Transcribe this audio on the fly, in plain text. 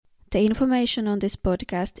The information on this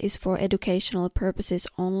podcast is for educational purposes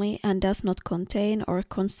only and does not contain or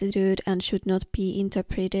constitute and should not be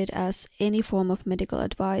interpreted as any form of medical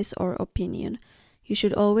advice or opinion. You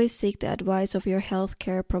should always seek the advice of your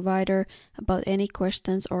healthcare provider about any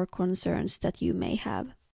questions or concerns that you may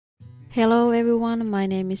have. Hello everyone, my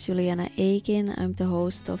name is Juliana Eikin. I'm the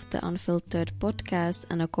host of the Unfiltered podcast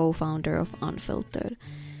and a co-founder of Unfiltered.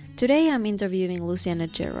 Today I'm interviewing Lucianne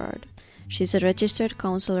Gerrard. She's a registered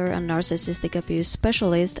counselor and narcissistic abuse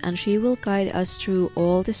specialist, and she will guide us through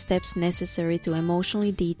all the steps necessary to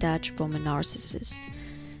emotionally detach from a narcissist.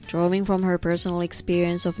 Drawing from her personal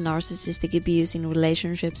experience of narcissistic abuse in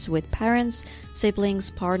relationships with parents, siblings,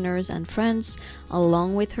 partners, and friends,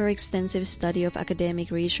 along with her extensive study of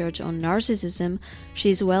academic research on narcissism, she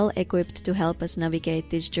is well equipped to help us navigate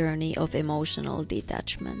this journey of emotional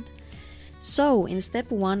detachment. So, in step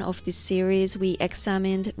 1 of this series, we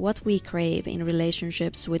examined what we crave in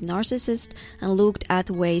relationships with narcissists and looked at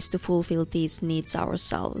ways to fulfill these needs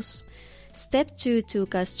ourselves. Step 2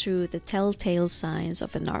 took us through the telltale signs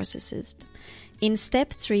of a narcissist. In step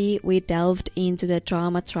 3, we delved into the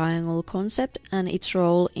drama triangle concept and its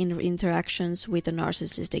role in interactions with a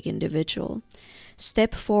narcissistic individual.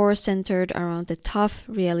 Step 4 centered around the tough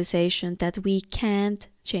realization that we can't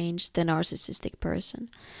change the narcissistic person.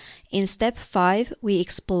 In step 5, we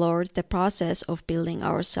explored the process of building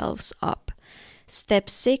ourselves up. Step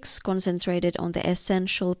 6 concentrated on the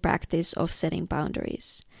essential practice of setting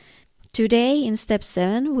boundaries. Today, in step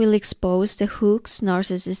 7, we'll expose the hooks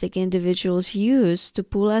narcissistic individuals use to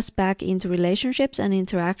pull us back into relationships and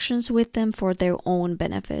interactions with them for their own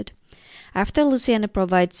benefit. After Lucianne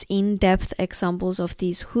provides in-depth examples of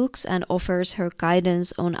these hooks and offers her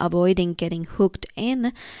guidance on avoiding getting hooked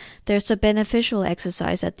in, there's a beneficial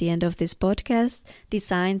exercise at the end of this podcast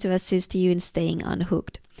designed to assist you in staying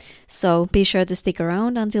unhooked. So be sure to stick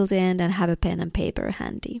around until the end and have a pen and paper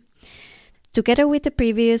handy. Together with the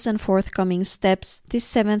previous and forthcoming steps, this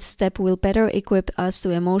 7th step will better equip us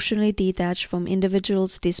to emotionally detach from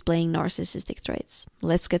individuals displaying narcissistic traits.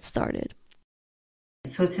 Let's get started.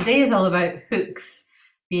 So today is all about hooks,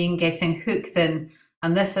 getting hooked in,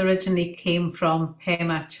 and this originally came from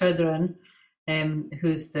Pema Chodron,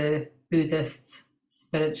 who's the Buddhist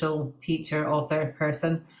spiritual teacher, author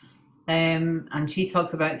person, and she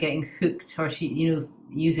talks about getting hooked, or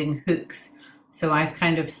using hooks. So I've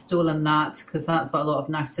kind of stolen that because that's what a lot of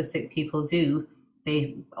narcissistic people do.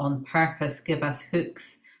 They on purpose give us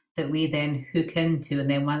hooks that we then hook into, and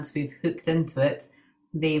then once we've hooked into it,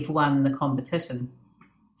 they've won the competition.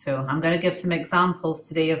 So I'm going to give some examples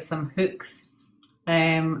today of some hooks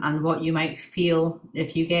and what you might feel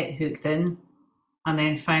if you get hooked in, and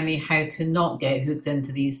then finally how to not get hooked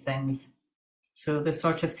into these things. So there's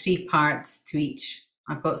sort of 3 parts to each.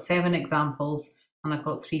 I've got 7 examples and I've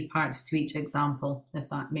got 3 parts to each example, if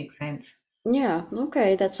that makes sense. Yeah,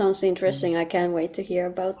 okay, that sounds interesting. I can't wait to hear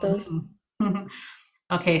about those.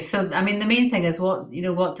 Okay, so the main thing is what do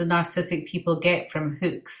narcissistic people get from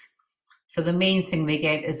hooks? So the main thing they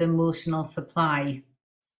get is emotional supply,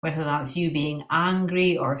 whether that's you being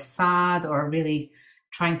angry or sad or really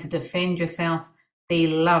trying to defend yourself. They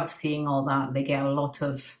love seeing all that. They get a lot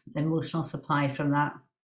of emotional supply from that.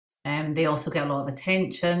 They also get a lot of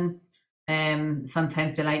attention.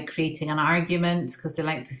 Sometimes they like creating an argument because they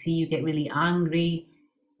like to see you get really angry.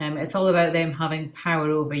 It's all about them having power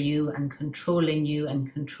over you and controlling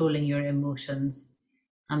your emotions.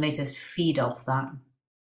 And they just feed off that.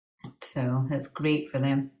 So it's great for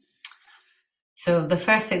them. So the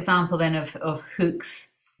first example then of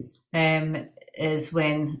hooks is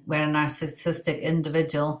when a narcissistic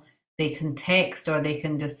individual, they can text or they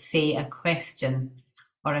can just say a question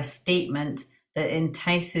or a statement that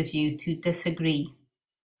entices you to disagree.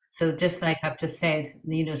 So just like I've just said,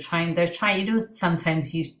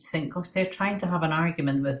 sometimes you think, gosh, they're trying to have an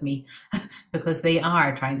argument with me because they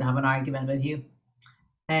are trying to have an argument with you.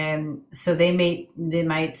 So they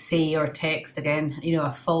might say or text again,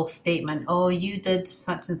 a false statement. Oh, you did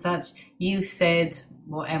such and such. You said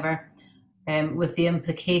whatever, with the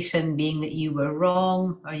implication being that you were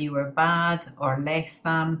wrong or you were bad or less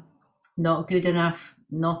than, not good enough,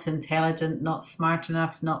 not intelligent, not smart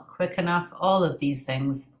enough, not quick enough, all of these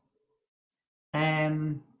things.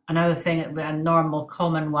 Another thing, a normal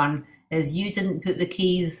common one is you didn't put the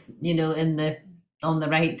keys, on the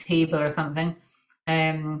right table or something.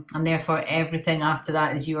 And therefore everything after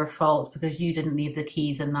that is your fault because you didn't leave the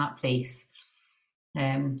keys in that place.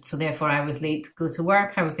 So therefore I was late to go to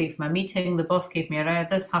work, I was late for my meeting, the boss gave me a ride,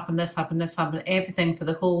 this happened, everything for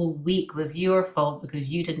the whole week was your fault because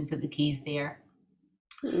you didn't put the keys there.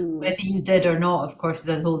 Whether you did or not, of course, is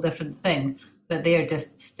a whole different thing, but they're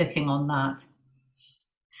just sticking on that.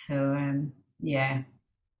 So yeah.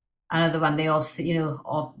 Another one they also,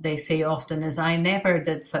 they say often is, I never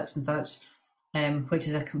did such and such, which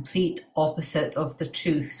is a complete opposite of the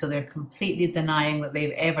truth. So they're completely denying that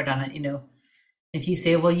they've ever done it. If you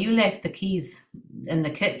say, well, you left the keys in the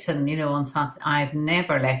kitchen, on Saturday, I've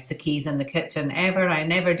never left the keys in the kitchen ever. I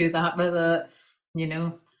never do that with it,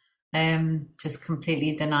 just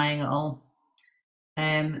completely denying it all.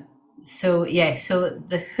 So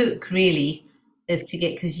the hook really is to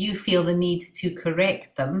get, because you feel the need to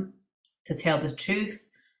correct them, to tell the truth,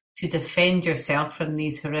 to defend yourself from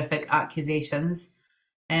these horrific accusations.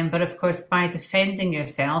 But of course, by defending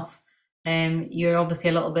yourself, you're obviously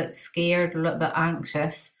a little bit scared, a little bit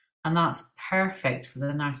anxious, and that's perfect for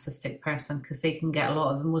the narcissistic person because they can get a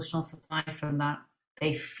lot of emotional supply from that.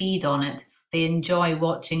 They feed on it. They enjoy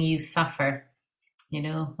watching you suffer,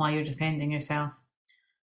 while you're defending yourself.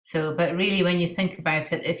 So, but really, when you think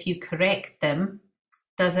about it, if you correct them,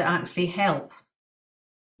 does it actually help?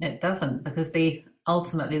 It doesn't, because they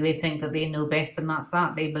think that they know best, and that's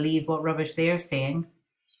that. They believe what rubbish they're saying.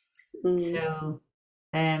 So,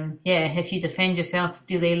 if you defend yourself,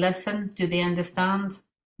 do they listen? Do they understand?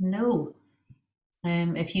 No.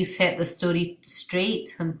 If you set the story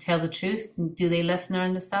straight and tell the truth, do they listen or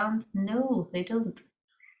understand? No, they don't.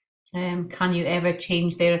 Can you ever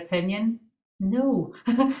change their opinion? No.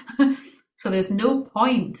 So there's no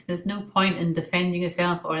point. There's no point in defending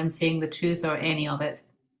yourself or in saying the truth or any of it.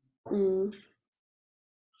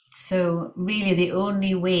 So really the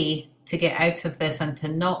only way to get out of this and to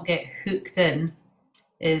not get hooked in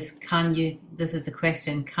is, this is the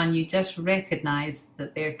question, can you just recognize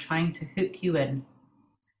that they're trying to hook you in?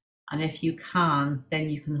 And if you can, then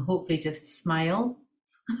you can hopefully just smile,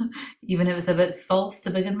 even if it's a bit false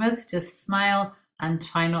to begin with, just smile and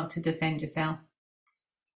try not to defend yourself.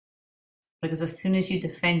 Because as soon as you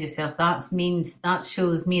defend yourself, that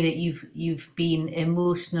shows me that you've been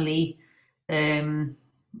emotionally, you've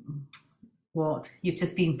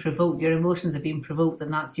just been provoked. Your emotions have been provoked,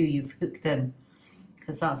 and that's you've hooked in.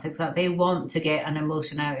 Because that's exactly, they want to get an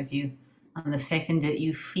emotion out of you. And the second that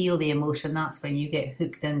you feel the emotion, that's when you get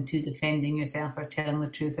hooked into defending yourself or telling the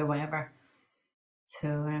truth or whatever.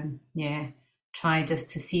 So, try just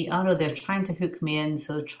to see, they're trying to hook me in,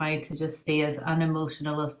 so try to just stay as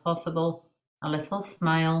unemotional as possible, a little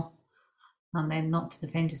smile, and then not to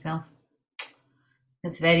defend yourself.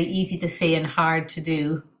 It's very easy to say and hard to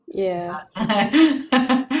do. Yeah.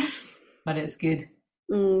 But it's good.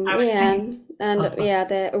 The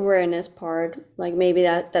awareness part, like maybe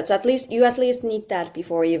that's at least need that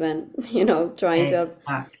before even trying to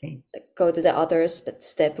go to the other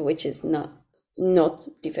step, which is not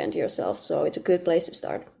defend yourself. So it's a good place to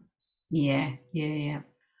start. Yes.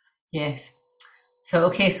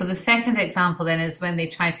 So so the second example then is when they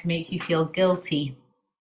try to make you feel guilty.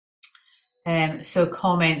 So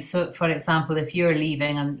comments, so for example, if you're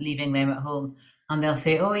leaving them at home, and they'll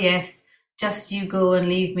say, oh yes, just you go and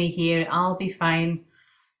leave me here, I'll be fine.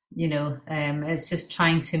 It's just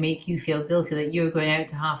trying to make you feel guilty that you're going out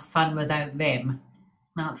to have fun without them.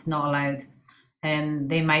 That's not allowed.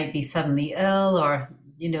 They might be suddenly ill, or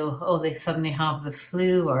they suddenly have the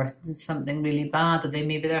flu or something really bad, or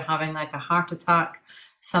they're having like a heart attack,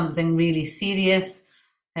 something really serious.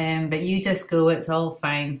 But you just go, it's all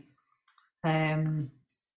fine. An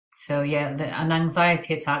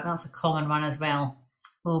anxiety attack, that's a common one as well.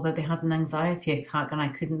 Oh, but they had an anxiety attack and I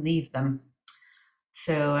couldn't leave them.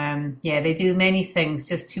 So, they do many things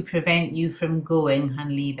just to prevent you from going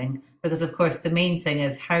and leaving. Because, of course, the main thing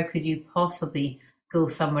is, how could you possibly go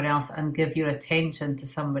somewhere else and give your attention to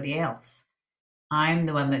somebody else? I'm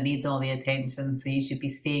the one that needs all the attention, so you should be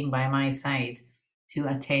staying by my side to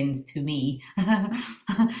attend to me.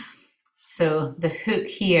 So the hook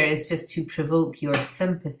here is just to provoke your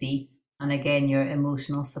sympathy and, again, your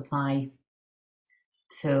emotional supply.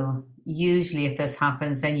 So usually if this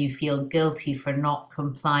happens, then you feel guilty for not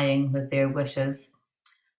complying with their wishes.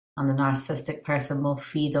 And the narcissistic person will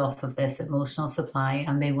feed off of this emotional supply,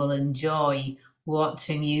 and they will enjoy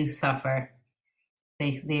watching you suffer.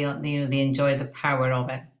 They enjoy the power of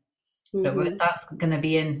it. But that's going to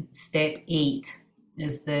be in step 8,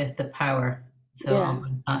 is the power. So I'll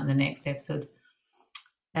do that in the next episode.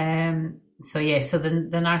 So the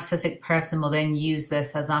narcissistic person will then use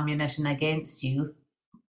this as ammunition against you.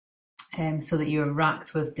 So that you're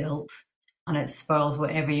racked with guilt, and it spoils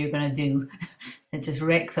whatever you're going to do. It just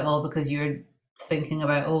wrecks it all because you're thinking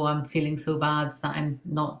about, oh, I'm feeling so bad that I'm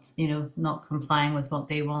not complying with what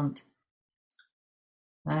they want.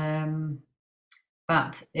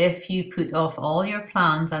 But if you put off all your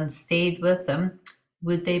plans and stayed with them,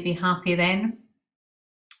 would they be happy then?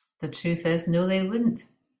 The truth is, no, they wouldn't.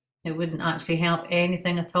 It wouldn't actually help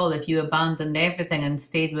anything at all if you abandoned everything and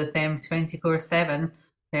stayed with them 24/7.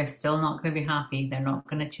 They're still not going to be happy. They're not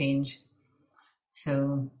going to change.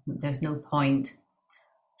 So there's no point.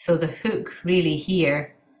 So the hook really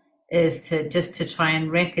here is to try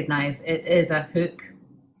and recognize it is a hook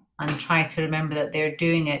and try to remember that they're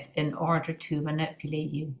doing it in order to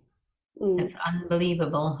manipulate you. It's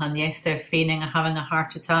unbelievable. And yes, they're feigning having a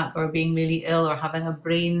heart attack or being really ill or having a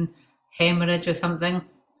brain hemorrhage or something,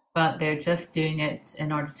 but they're just doing it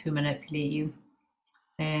in order to manipulate you.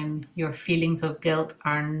 Your feelings of guilt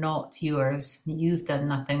are not yours. You've done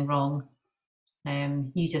nothing wrong.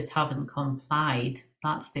 You just haven't complied.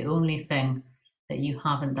 That's the only thing that you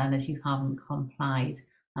haven't done, is you haven't complied,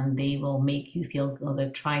 and they will make you feel, or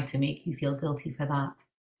they'll try to make you feel guilty for that.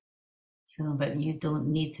 So, but you don't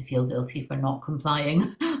need to feel guilty for not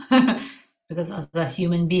complying because as a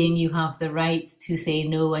human being, you have the right to say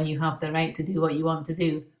no and you have the right to do what you want to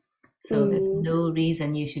do. So there's no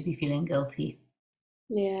reason you should be feeling guilty.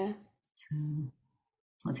 Yeah. So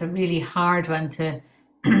it's a really hard one to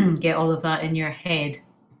get all of that in your head.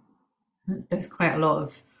 There's quite a lot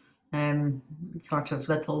of sort of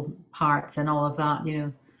little parts and all of that,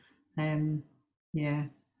 you know. Yeah.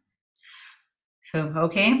 So,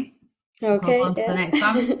 okay. Okay. Move on to the next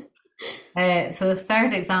one. So the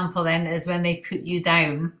third example then is when they put you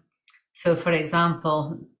down. So for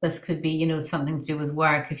example, this could be, you know, something to do with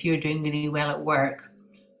work. If you're doing really well at work,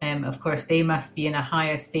 of course, they must be in a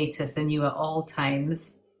higher status than you at all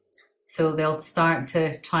times. So they'll start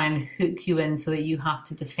to try and hook you in so that you have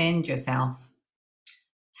to defend yourself.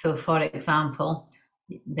 So for example,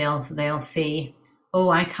 they'll say, oh,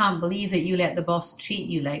 I can't believe that you let the boss treat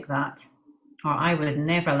you like that. Or I would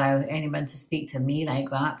never allow anyone to speak to me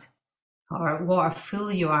like that. Or what a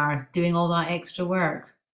fool you are doing all that extra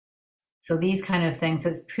work. So these kind of things,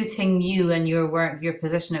 it's putting you and your work, your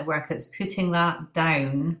position at work, it's putting that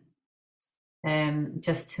down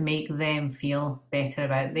just to make them feel better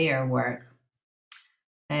about their work.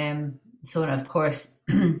 So of course,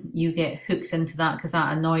 you get hooked into that because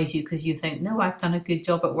that annoys you, because you think, no, I've done a good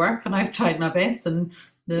job at work and I've tried my best. And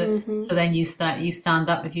so then you stand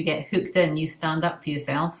up. If you get hooked in, you stand up for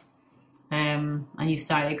yourself, and you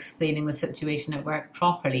start explaining the situation at work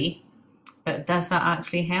properly. But does that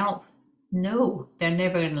actually help? No, they're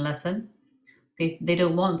never going to listen. They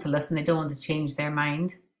don't want to listen. They don't want to change their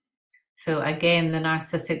mind. So again, the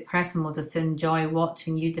narcissistic person will just enjoy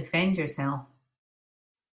watching you defend yourself,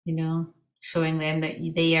 you know, showing them that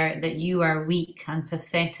you are weak and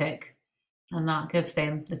pathetic, and that gives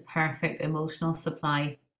them the perfect emotional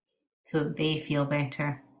supply so they feel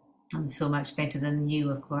better, and so much better than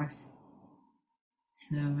you, of course.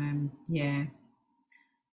 So yeah.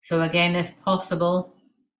 So again, if possible,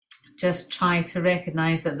 just try to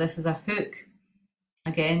recognize that this is a hook.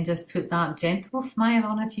 Again, just put that gentle smile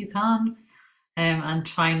on if you can, and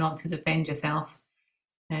try not to defend yourself.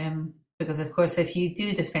 Because of course, if you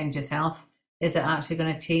do defend yourself, is it actually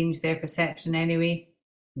going to change their perception anyway?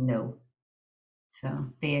 No. So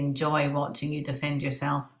they enjoy watching you defend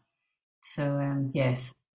yourself. So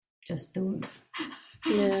yes, just don't.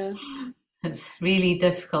 Yeah. It's really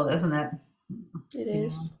difficult, isn't it? It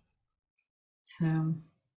is. So,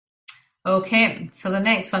 okay, so the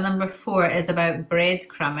next one, number 4, is about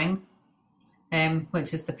breadcrumbing,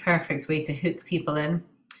 which is the perfect way to hook people in.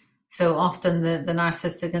 So often the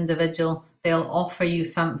narcissistic individual, they'll offer you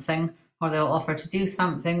something, or they'll offer to do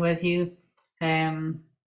something with you.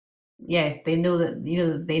 Yeah, they know that, you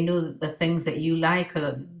know, they know that the things that you like or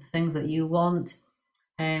the things that you want.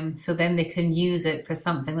 So then they can use it for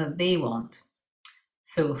something that they want.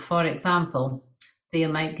 So for example, they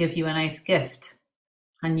might give you a nice gift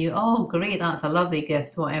and you, oh great, that's a lovely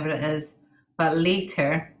gift, whatever it is. But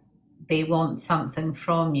later they want something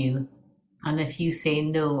from you. And if you say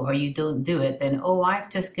no or you don't do it, then, oh, I've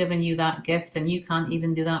just given you that gift and you can't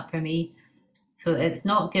even do that for me. So it's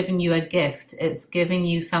not giving you a gift, it's giving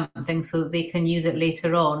you something so that they can use it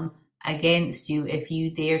later on against you if you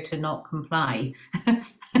dare to not comply.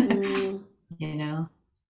 You know.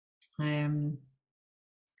 And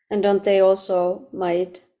don't they also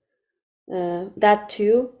might, that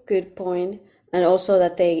too, good point. And also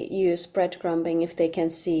that they use breadcrumbing if they can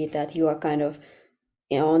see that you are kind of,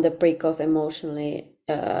 you know, on the brink of emotionally,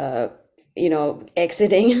 you know,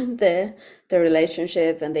 exiting the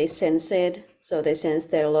relationship, and they sense it. So they sense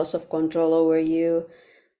their loss of control over you.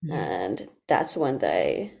 And that's when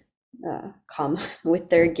they come with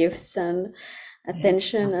their gifts and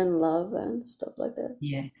attention and love and stuff like that.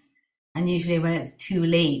 Yes. And usually when it's too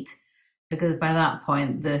late, because by that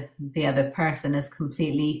point the other person is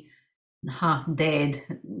completely half dead,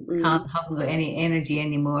 hasn't got any energy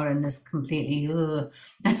anymore, and is completely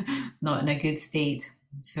not in a good state.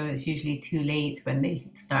 So it's usually too late when they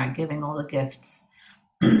start giving all the gifts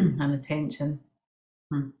and attention.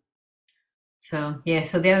 So yeah,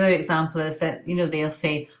 so the other example is that, they'll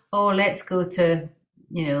say, oh, let's go to,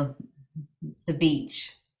 the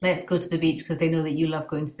beach. Let's go to the beach because they know that you love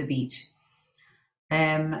going to the beach.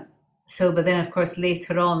 But then of course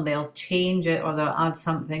later on they'll change it or they'll add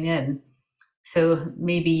something in. So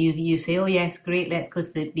maybe you say, oh yes, great, let's go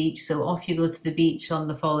to the beach. So off you go to the beach on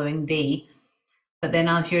the following day. But then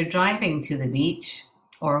as you're driving to the beach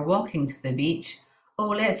or walking to the beach, oh,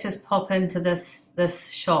 let's just pop into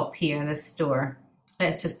this shop here, this store.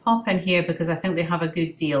 Let's just pop in here because I think they have a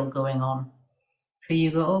good deal going on. So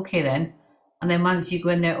you go, okay then. And then once you go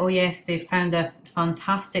in there, oh yes, they've found a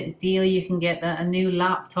fantastic deal. You can get a new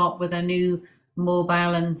laptop with a new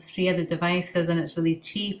mobile and 3 other devices, and it's really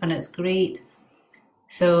cheap and it's great.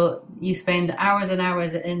 So you spend hours and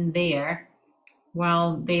hours in there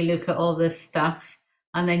while they look at all this stuff,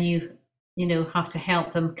 and then you have to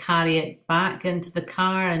help them carry it back into the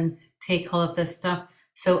car and take all of this stuff.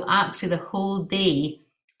 So actually the whole day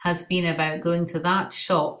has been about going to that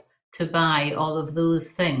shop to buy all of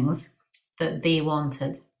those things that they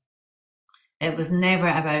wanted. It was never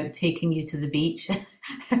about taking you to the beach.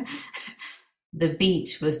 The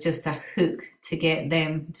beach was just a hook to get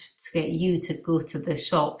you to go to the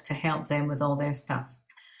shop to help them with all their stuff.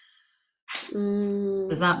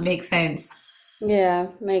 Does that make sense? Yeah,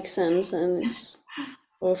 makes sense. And it's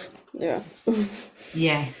yeah.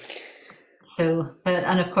 Yeah. So,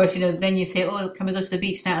 and of course, then you say, oh, can we go to the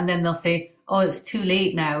beach now? And then they'll say, oh, it's too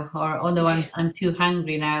late now, or oh no, I'm too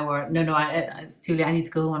hungry now, or no, it's too late, I need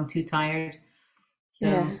to go home, I'm too tired. So,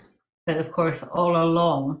 yeah. But of course, all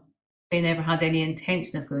along, they never had any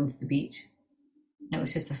intention of going to the beach. It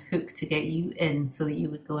was just a hook to get you in so that you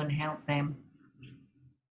would go and help them.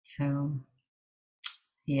 So,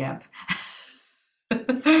 yep.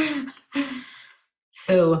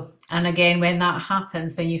 So, and again, when that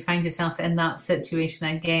happens, when you find yourself in that situation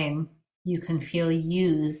again, you can feel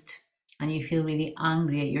used and you feel really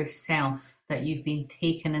angry at yourself that you've been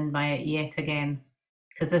taken in by it yet again,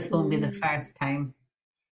 because this won't be the first time.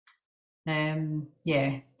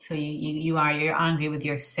 So you're angry with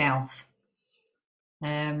yourself.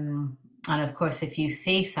 And of course, if you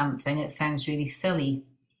say something, it sounds really silly,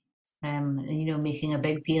 making a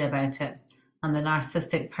big deal about it. And the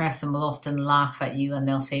narcissistic person will often laugh at you and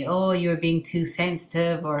they'll say, oh, you're being too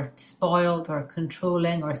sensitive or spoiled or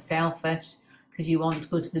controlling or selfish because you want to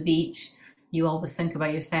go to the beach. You always think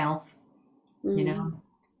about yourself,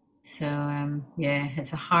 So,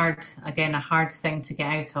 it's a hard thing to get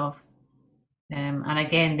out of. And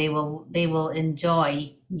again, they will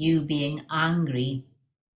enjoy you being angry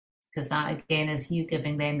because that again is you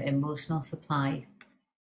giving them emotional supply.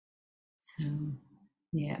 So,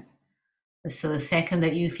 yeah. So the second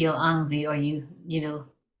that you feel angry or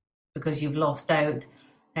because you've lost out,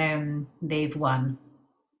 they've won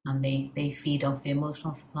and they feed off the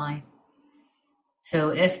emotional supply. So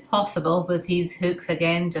if possible with these hooks,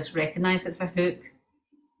 again, just recognize it's a hook,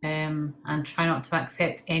 and try not to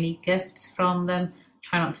accept any gifts from them.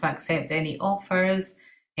 Try not to accept any offers,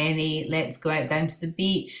 any let's go out down to the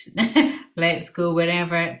beach, let's go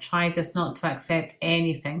wherever. Try just not to accept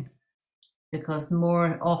anything. Because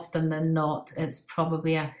more often than not, it's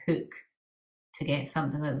probably a hook to get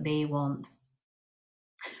something that they want.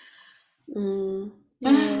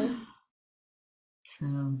 Yeah.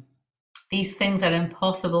 So these things are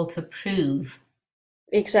impossible to prove.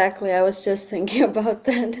 Exactly, I was just thinking about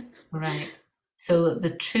that. Right. So the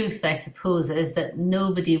truth, I suppose, is that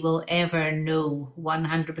nobody will ever know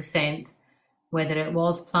 100% whether it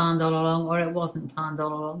was planned all along or it wasn't planned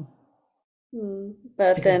all along.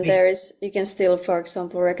 But because then you can still, for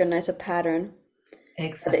example, recognize a pattern.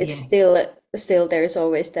 Exactly. But it's still there is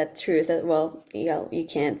always that truth that, well, you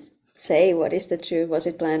can't say what is the truth, was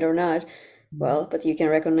it planned or not. Well, but you can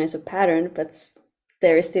recognize a pattern, but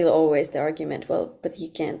there is still always the argument, well, but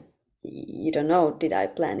you don't know, did I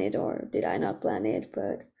plan it or did I not plan it?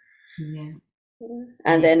 But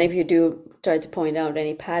and then if you do try to point out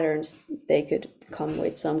any patterns, they could come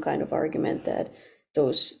with some kind of argument that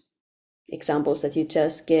those examples that you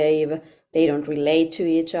just gave, they don't relate to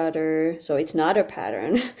each other, so it's not a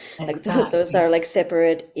pattern. Like those are like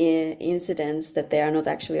separate incidents that they are not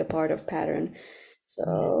actually a part of pattern.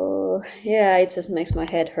 So yeah, it just makes my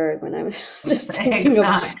head hurt when I'm just thinking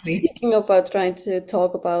about trying to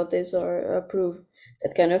talk about this or prove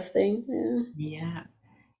that kind of thing. Yeah.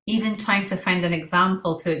 Even trying to find an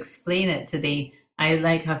example to explain it today, I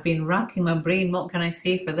have been racking my brain. What can I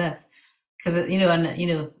say for this? because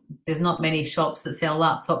there's not many shops that sell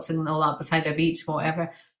laptops and all that beside a beach,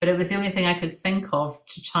 whatever. But it was the only thing I could think of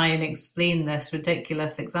to try and explain this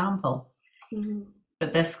ridiculous example. Mm-hmm.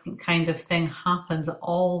 But this kind of thing happens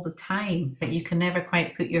all the time, but you can never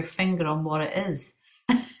quite put your finger on what it is.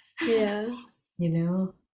 Yeah.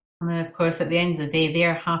 And then of course at the end of the day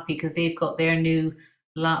they're happy because they've got their new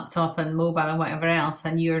laptop and mobile and whatever else,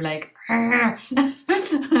 and you're like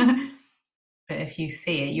but if you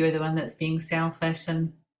say it, you're the one that's being selfish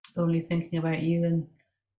and only thinking about you,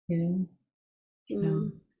 and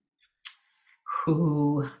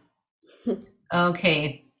Ooh.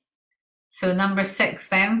 Okay, so number 6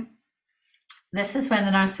 then. This is when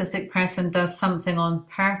the narcissistic person does something on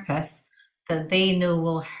purpose that they know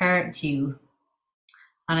will hurt you.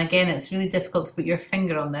 And again, it's really difficult to put your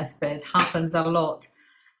finger on this, but it happens a lot.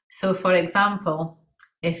 So for example,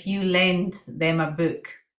 if you lend them a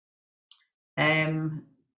book, they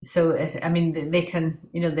can,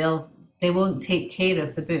 they won't take care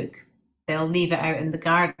of the book. They'll leave it out in the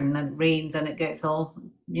garden and it rains and it gets all,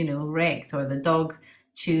 wrecked, or the dog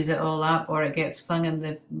chews it all up, or it gets flung in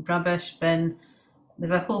the rubbish bin.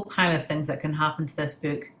 There's a whole pile of things that can happen to this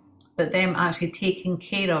book. But them actually taking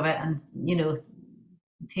care of it and,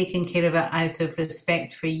 taking care of it out of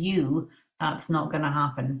respect for you, that's not going to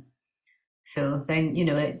happen. So then,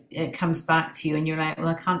 it comes back to you and you're like, well,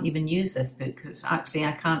 I can't even use this book because actually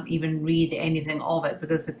I can't even read anything of it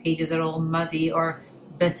because the pages are all muddy or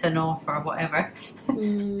bitten off or whatever.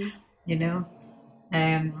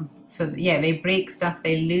 So yeah, they break stuff,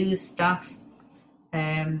 they lose stuff.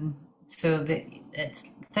 So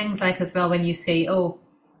it's things like as well when you say, oh,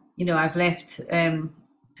 I've left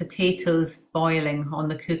potatoes boiling on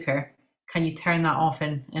the cooker. Can you turn that off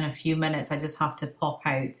in a few minutes? I just have to pop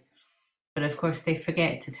out. But of course they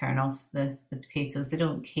forget to turn off the potatoes. They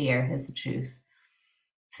don't care, is the truth.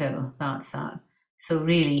 So that's that. So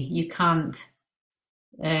really you can't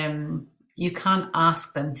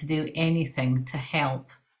ask them to do anything to help,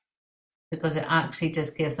 because it actually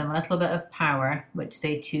just gives them a little bit of power, which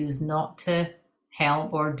they choose not to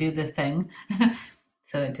help or do the thing.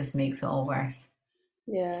 So it just makes it all worse.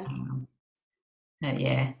 Yeah.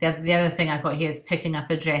 Yeah. The other thing I've got here is picking up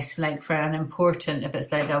a dress, like for an important, if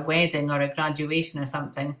it's like a wedding or a graduation or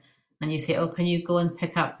something, and you say, oh, can you go and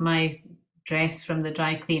pick up my dress from the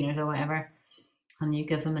dry cleaners or whatever? And you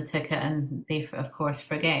give them a ticket and they, of course,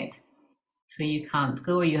 forget. So you can't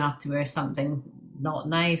go, you have to wear something not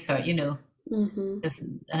nice, or, Mm-hmm.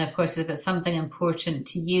 And of course, if it's something important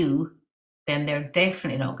to you, then they're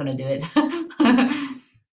definitely not going to do it.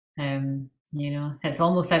 It's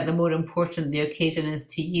almost like the more important the occasion is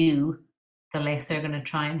to you, the less they're going to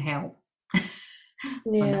try and help. Yeah.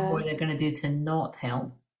 And the more they're going to do to not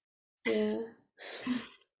help. Yeah.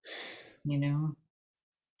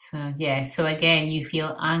 So yeah, so again, you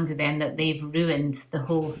feel angry then that they've ruined the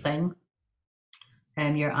whole thing.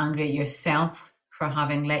 And you're angry at yourself for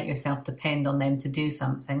having let yourself depend on them to do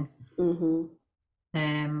something. Mm-hmm.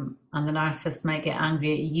 And the narcissist might get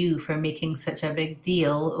angry at you for making such a big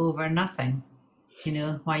deal over nothing.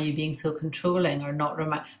 Why are you being so controlling, or not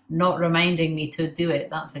reminding me to do it?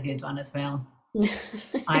 That's a good one as well.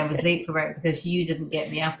 I was late for work because you didn't get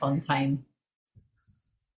me up on time.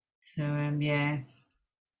 So yeah.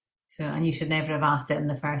 So, and you should never have asked it in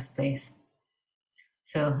the first place.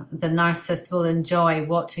 So the narcissist will enjoy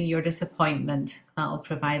watching your disappointment. That will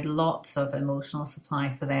provide lots of emotional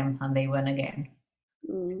supply for them, and they win again.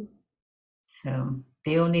 So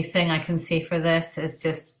the only thing I can say for this is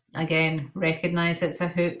just, again, recognize it's a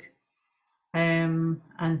hook, and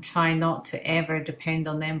try not to ever depend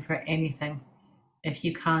on them for anything. If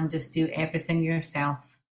you can, just do everything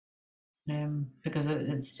yourself, because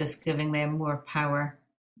it's just giving them more power,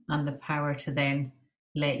 and the power to then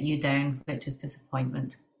let you down, which is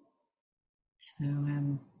disappointment. So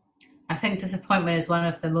I think disappointment is one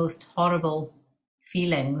of the most horrible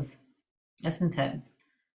feelings, isn't it?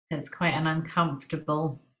 It's quite an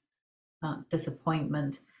uncomfortable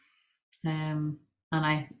disappointment. And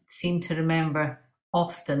I seem to remember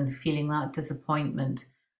often feeling that disappointment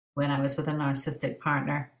when I was with a narcissistic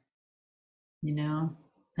partner. I don't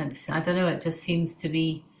know, it just seems to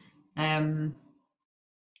be quite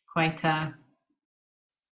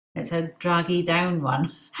it's a draggy down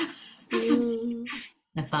one.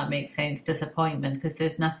 If that makes sense, disappointment, because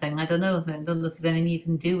there's nothing, I don't know if there's anything you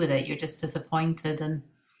can do with it. You're just disappointed and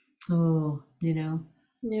Yeah.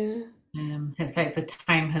 It's like the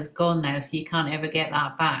time has gone now, so you can't ever get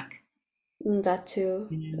that back. That too.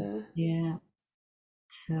 Yeah.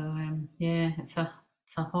 So yeah, it's a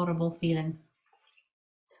horrible feeling.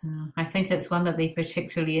 So I think it's one that they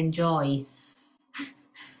particularly enjoy.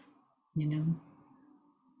 you know.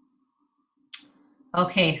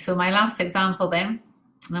 Okay, so my last example then,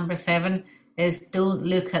 number 7, is don't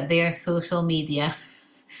look at their social media.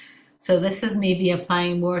 So this is maybe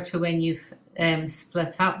applying more to when you've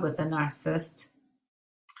split up with a narcissist.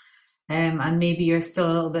 And maybe you're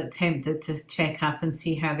still a little bit tempted to check up and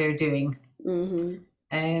see how they're doing.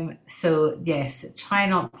 So yes, try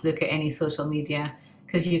not to look at any social media,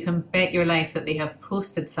 because you can bet your life that they have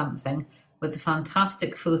posted something with a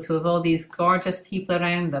fantastic photo of all these gorgeous people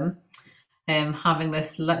around them, having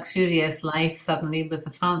this luxurious life suddenly with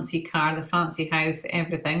the fancy car, the fancy house,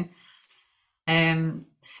 everything.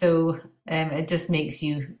 So it just makes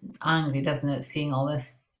you angry, doesn't it, seeing all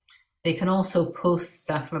this? They can also post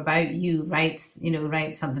stuff about you, write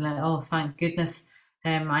something like, "Oh, thank goodness,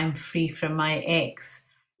 I'm free from my ex.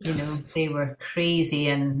 They were crazy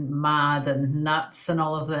and mad and nuts and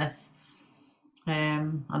all of this."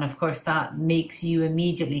 And of course, that makes you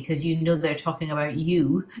immediately, because they're talking about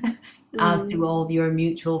you, as do all your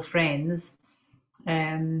mutual friends.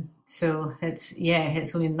 So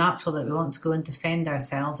it's only natural that we want to go and defend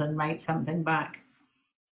ourselves and write something back.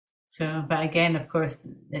 So, but again, of course,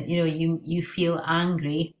 you feel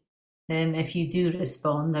angry, if you do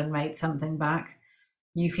respond and write something back.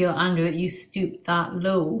 You feel angry that you stooped that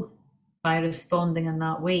low by responding in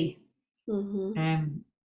that way. And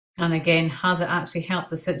again, has it actually helped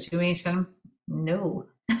the situation? No.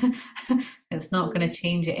 It's not going to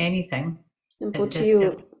change anything. And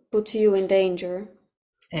put you in danger.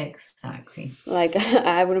 Exactly. Like,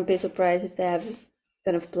 I wouldn't be surprised if they have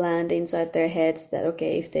kind of planned inside their heads that,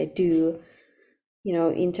 okay, if they do,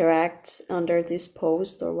 interact under this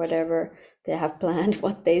post or whatever, they have planned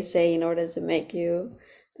what they say in order to make you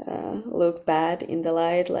look bad in the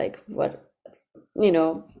light. Like, what,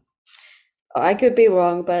 I could be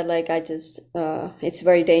wrong, but like, I just, it's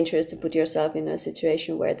very dangerous to put yourself in a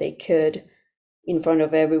situation where they could, in front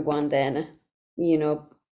of everyone, then,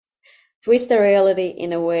 twist the reality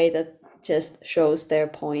in a way that just shows their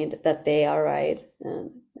point that they are right.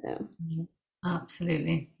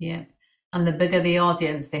 Absolutely, yeah. And the bigger the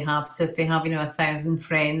audience they have, so if they have 1,000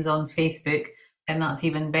 friends on Facebook, then that's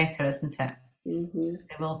even better, isn't it?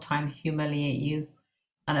 They will try and humiliate you.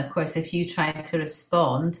 And of course, if you try to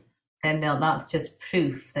respond, then that's just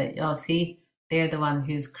proof that, oh, see, they're the one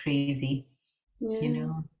who's crazy. They're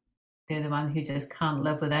the one who just can't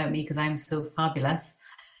live without me because I'm so fabulous.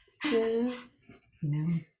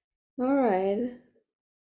 All right.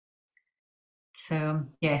 So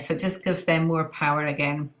it just gives them more power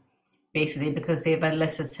again, basically, because they've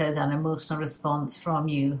elicited an emotional response from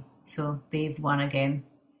you. So they've won again.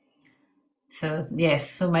 So yes,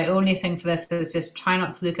 so my only thing for this is just try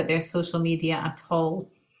not to look at their social media at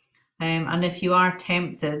all. And if you are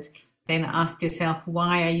tempted, then ask yourself,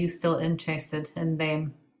 why are you still interested in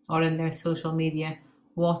them or in their social media?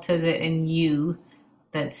 What is it in you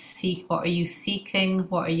what are you seeking?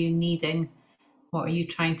 What are you needing? What are you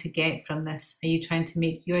trying to get from this? Are you trying to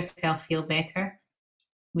make yourself feel better?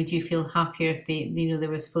 Would you feel happier if there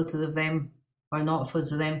was photos of them or not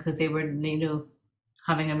photos of them because they were,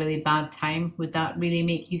 having a really bad time? Would that really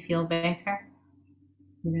make you feel better?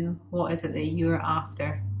 What is it that you're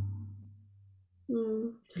after?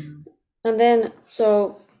 And then,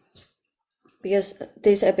 so, because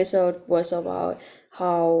this episode was about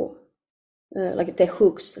how, like the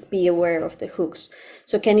hooks, be aware of the hooks.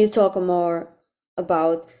 So can you talk more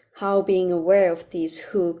about how being aware of these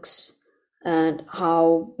hooks and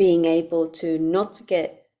how being able to not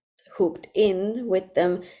get hooked in with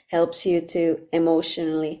them helps you to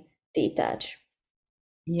emotionally detach?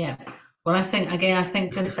 Yeah. Well, I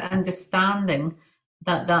think just understanding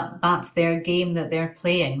that's their game that they're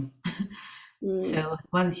playing. So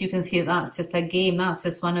once you can see that that's just a game, that's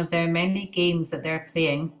just one of their many games that they're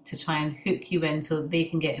playing to try and hook you in so that they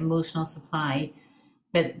can get emotional supply.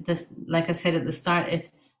 But this, like I said at the start,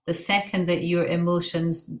 if the second that your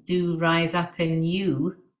emotions do rise up in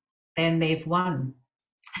you, then they've won.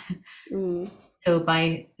 So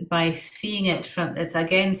by seeing it from, it's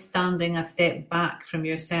again standing a step back from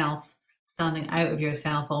yourself, standing out of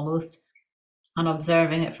yourself almost, and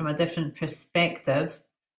observing it from a different perspective.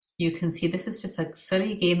 You can see this is just a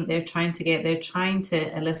silly game that they're trying to get. They're trying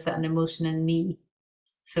to elicit an emotion in me,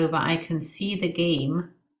 so that I can see the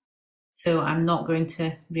game. So I'm not going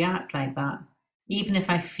to react like that. Even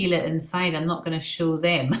if I feel it inside, I'm not going to show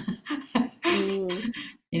them.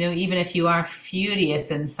 Even if you are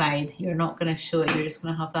furious inside, you're not going to show it. You're just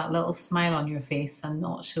going to have that little smile on your face and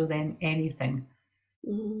not show them anything.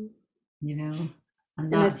 And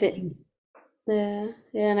that's Yeah,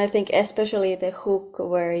 and I think especially the hook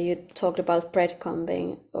where you talked about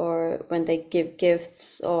breadcrumbing, or when they give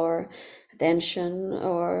gifts or attention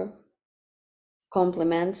or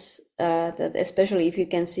compliments, that especially if you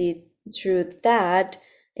can see through that,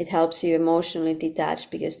 it helps you emotionally detach,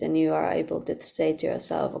 because then you are able to say to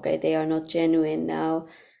yourself, okay, they are not genuine now.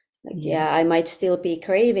 Like, Yeah, yeah, I might still be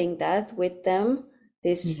craving that with them,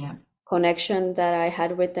 this yeah, connection that I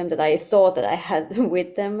had with them, that I thought that I had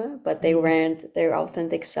with them, but they yeah, weren't their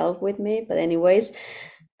authentic self with me. But anyways,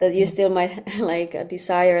 that you yeah, still might like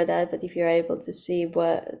desire that, but if you're able to see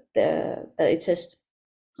what that it's just,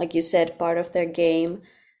 like you said, part of their game,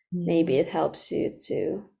 maybe yeah. it helps you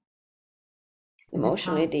to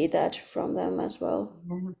emotionally Detach. detach from them as well.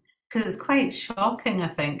 Because it's quite shocking, I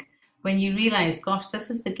think, when you realise, gosh, this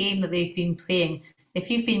is the game that they've been playing. If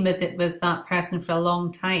you've been with it with that person for a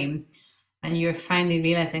long time, and you're finally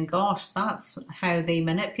realizing, gosh, that's how they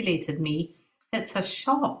manipulated me, it's a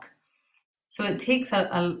shock. So it takes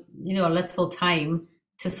a little time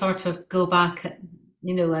to sort of go back,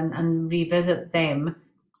 and revisit them,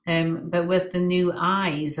 but with the new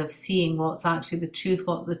eyes of seeing what's actually the truth,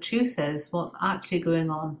 what the truth is, what's actually going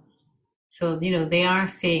on. So, they are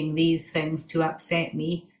saying these things to upset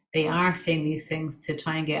me. They are saying these things to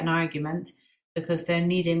try and get an argument because they're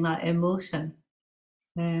needing that emotion.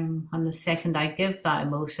 And the second I give that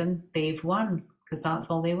emotion, they've won because that's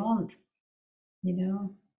all they want, you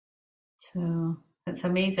know? So it's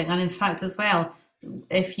amazing. And in fact, as well,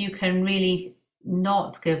 if you can really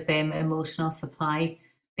not give them emotional supply,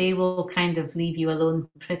 they will kind of leave you alone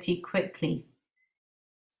pretty quickly.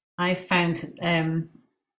 I found how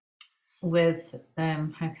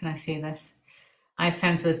can I say this? I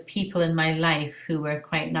found with people in my life who were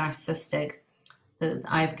quite narcissistic that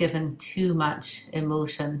I've given too much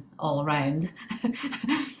emotion all around.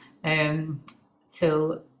 um,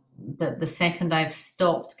 so that the second I've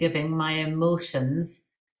stopped giving my emotions,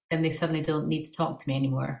 then they suddenly don't need to talk to me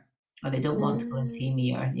anymore, or they don't want to go and see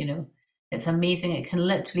me, or it's amazing. It can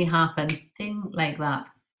literally happen, thing like that,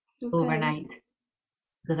 Okay. overnight.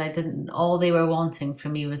 Because I didn't. All they were wanting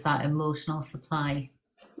from me was that emotional supply.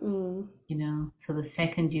 Mm. So the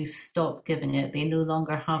second you stop giving it, they no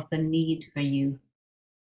longer have the need for you.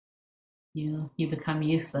 You become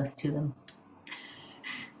useless to them,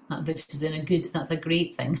 which is in a good, that's a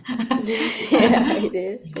great thing. Yeah, it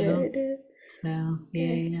is. you Yeah, know it is. so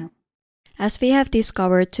yeah, Okay. yeah. As we have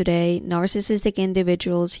discovered today, narcissistic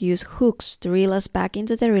individuals use hooks to reel us back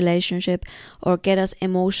into the relationship or get us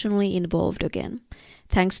emotionally involved again.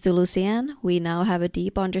 Thanks to Lucianne, we now have a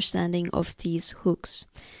deep understanding of these hooks.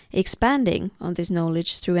 Expanding on this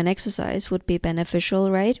knowledge through an exercise would be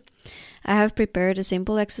beneficial, right? I have prepared a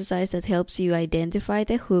simple exercise that helps you identify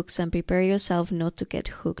the hooks and prepare yourself not to get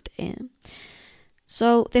hooked in.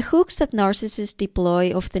 So, the hooks that narcissists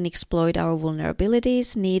deploy often exploit our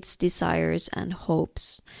vulnerabilities, needs, desires, and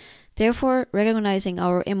hopes. Therefore, recognizing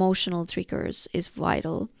our emotional triggers is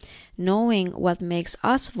vital. Knowing what makes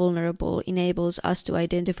us vulnerable enables us to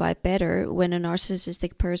identify better when a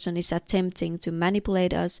narcissistic person is attempting to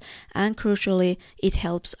manipulate us, and crucially, it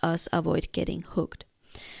helps us avoid getting hooked.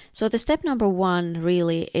 So, the step number one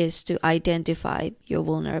really is to identify your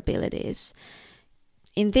vulnerabilities.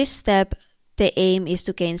 In this step, the aim is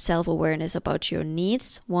to gain self-awareness about your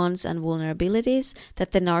needs, wants, and vulnerabilities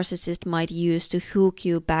that the narcissist might use to hook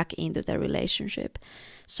you back into the relationship.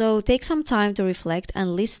 So take some time to reflect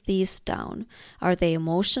and list these down. Are they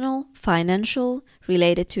emotional, financial,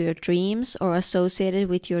 related to your dreams, or associated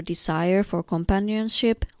with your desire for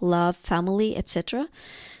companionship, love, family, etc.?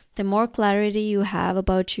 The more clarity you have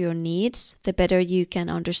about your needs, the better you can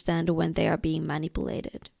understand when they are being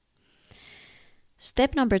manipulated.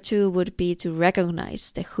 Step number 2 would be to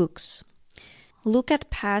recognize the hooks. Look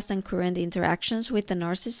at past and current interactions with the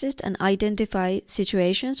narcissist and identify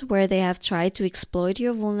situations where they have tried to exploit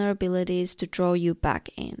your vulnerabilities to draw you back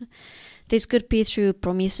in. This could be through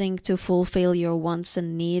promising to fulfill your wants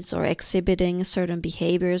and needs or exhibiting certain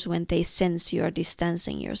behaviors when they sense you are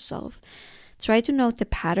distancing yourself. Try to note the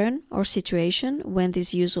pattern or situation when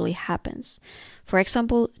this usually happens. For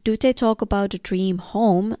example, do they talk about a dream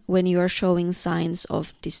home when you are showing signs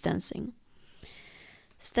of distancing?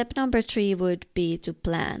 Step number 3 would be to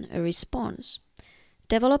plan a response.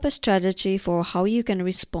 Develop a strategy for how you can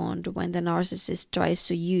respond when the narcissist tries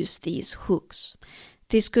to use these hooks.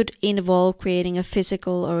 This could involve creating a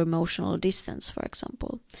physical or emotional distance, for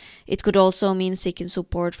example. It could also mean seeking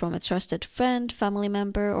support from a trusted friend, family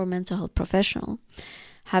member, or mental health professional.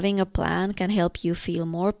 Having a plan can help you feel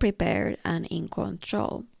more prepared and in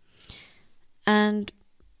control. And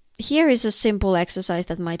here is a simple exercise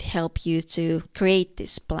that might help you to create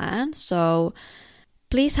this plan. So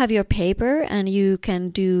please have your paper, and you can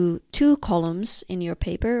do 2 columns in your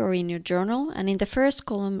paper or in your journal. And in the first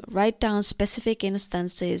column, write down specific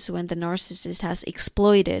instances when the narcissist has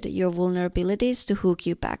exploited your vulnerabilities to hook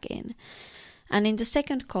you back in. And in the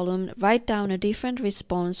second column, write down a different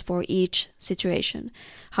response for each situation.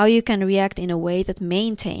 How you can react in a way that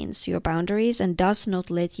maintains your boundaries and does not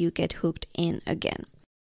let you get hooked in again.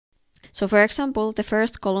 So for example, the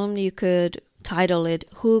first column, you could title it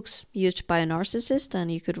Hooks Used by a Narcissist, and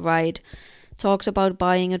you could write talks about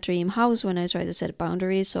buying a dream house when I try to set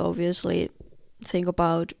boundaries. So obviously think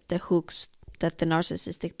about the hooks that the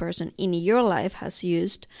narcissistic person in your life has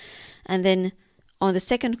used. And then on the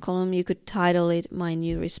second column, you could title it My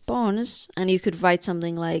New Response, and you could write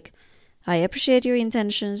something like, I appreciate your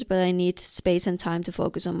intentions, but I need space and time to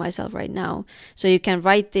focus on myself right now. So you can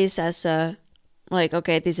write this as a, like,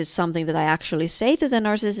 okay, this is something that I actually say to the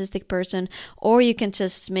narcissistic person, or you can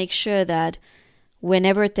just make sure that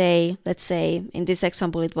whenever they, let's say, in this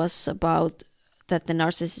example, it was about that the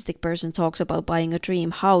narcissistic person talks about buying a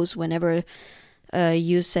dream house, whenever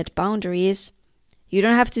you set boundaries, you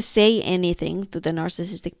don't have to say anything to the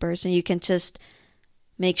narcissistic person. You can just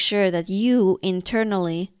make sure that you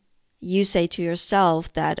internally, you say to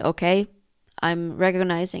yourself that, okay, I'm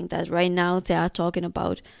recognizing that right now they are talking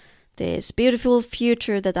about this beautiful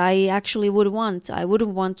future that I actually would want. I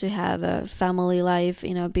wouldn't want to have a family life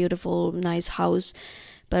in a beautiful, nice house.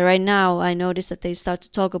 But right now I notice that they start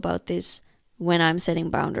to talk about this when I'm setting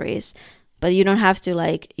boundaries. But you don't have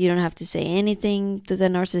to say anything to the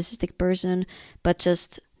narcissistic person, but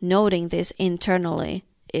just noting this internally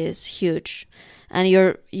is huge. And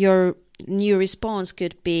your new response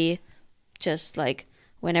could be just like,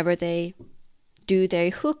 whenever they do their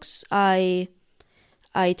hooks, I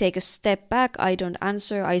take a step back, I don't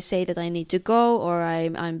answer, I say that I need to go or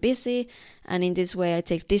I'm busy, and in this way I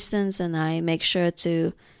take distance and I make sure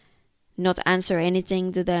to not answer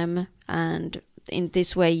anything to them, and in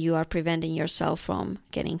this way you are preventing yourself from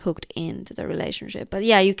getting hooked into the relationship. But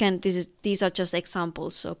yeah, you can, these are just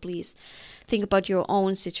examples, so please think about your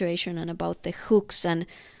own situation and about the hooks and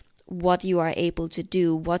what you are able to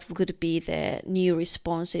do, what could be the new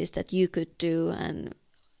responses that you could do, and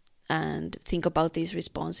think about these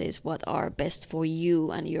responses, what are best for you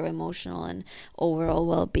and your emotional and overall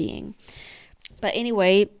well-being. But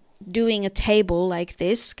anyway, doing a table like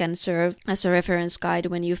this can serve as a reference guide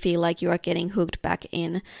when you feel like you are getting hooked back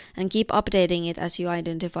in, and keep updating it as you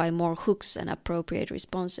identify more hooks and appropriate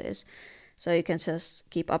responses. So you can just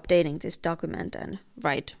keep updating this document and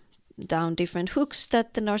write down different hooks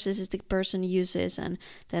that the narcissistic person uses, and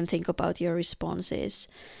then think about your responses.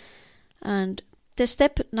 And the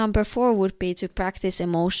step number 4 would be to practice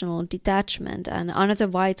emotional detachment. And another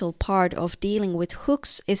vital part of dealing with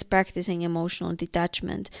hooks is practicing emotional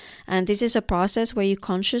detachment. And this is a process where you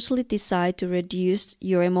consciously decide to reduce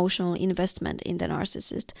your emotional investment in the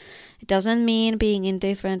narcissist. It doesn't mean being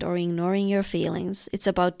indifferent or ignoring your feelings. It's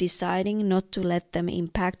about deciding not to let them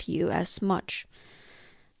impact you as much.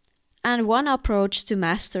 And one approach to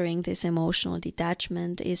mastering this emotional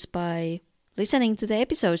detachment is by listening to the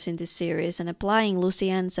episodes in this series and applying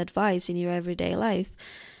Lucianne's advice in your everyday life.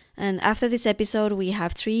 And after this episode, we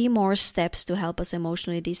have 3 more steps to help us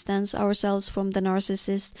emotionally distance ourselves from the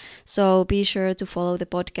narcissist. So be sure to follow the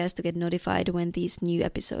podcast to get notified when these new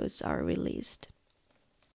episodes are released.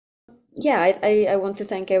 Yeah, I want to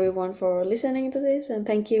thank everyone for listening to this, and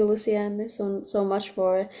thank you, Lucianne, so much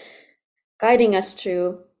for guiding us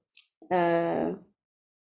through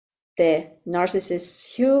the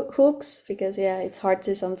narcissist's hooks, because it's hard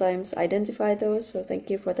to sometimes identify those. So thank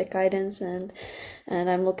you for the guidance, and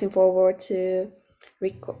I'm looking forward to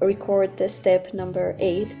record the step number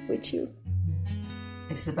 8 with you.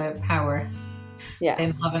 Which is about power. Yeah,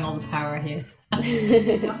 I'm having all the power. Yes.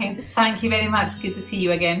 Okay. Thank you very much. Good to see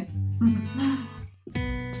you again.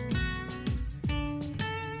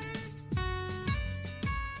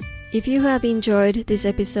 If you have enjoyed this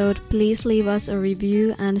episode, please leave us a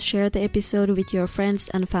review and share the episode with your friends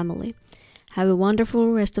and family. Have a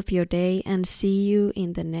wonderful rest of your day, and see you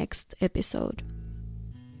in the next episode.